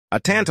A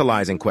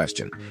tantalizing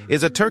question.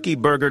 Is a turkey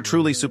burger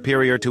truly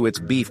superior to its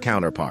beef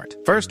counterpart?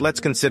 First,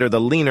 let's consider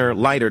the leaner,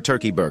 lighter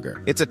turkey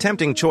burger. It's a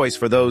tempting choice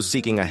for those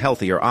seeking a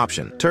healthier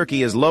option.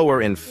 Turkey is lower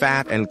in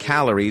fat and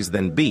calories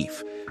than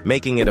beef,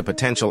 making it a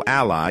potential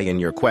ally in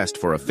your quest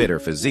for a fitter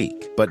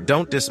physique. But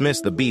don't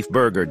dismiss the beef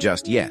burger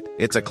just yet.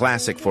 It's a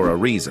classic for a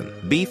reason.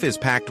 Beef is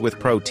packed with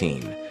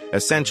protein,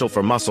 essential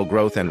for muscle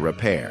growth and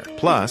repair.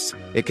 Plus,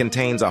 it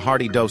contains a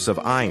hearty dose of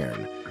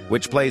iron,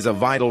 which plays a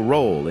vital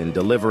role in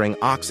delivering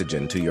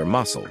oxygen to your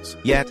muscles.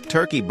 Yet,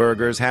 turkey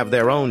burgers have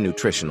their own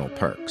nutritional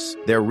perks.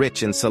 They're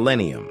rich in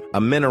selenium, a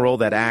mineral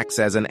that acts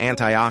as an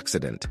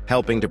antioxidant,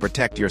 helping to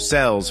protect your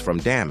cells from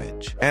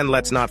damage. And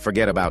let's not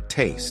forget about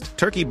taste.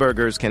 Turkey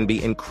burgers can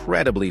be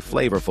incredibly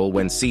flavorful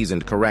when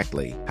seasoned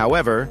correctly.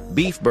 However,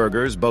 beef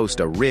burgers boast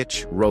a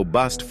rich,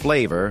 robust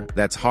flavor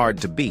that's hard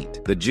to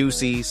beat. The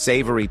juicy,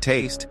 savory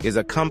taste is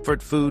a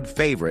comfort food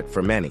favorite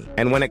for many.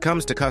 And when it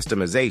comes to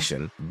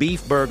customization,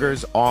 beef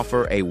burgers offer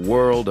a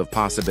world of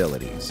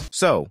possibilities.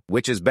 So,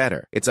 which is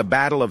better? It's a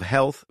battle of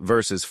health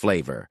versus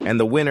flavor, and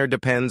the winner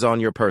depends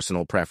on your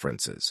personal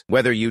preferences.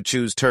 Whether you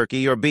choose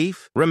turkey or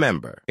beef,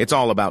 remember, it's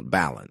all about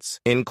balance.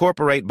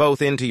 Incorporate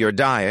both into your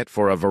diet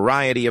for a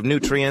variety of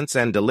nutrients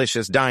and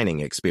delicious dining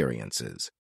experiences.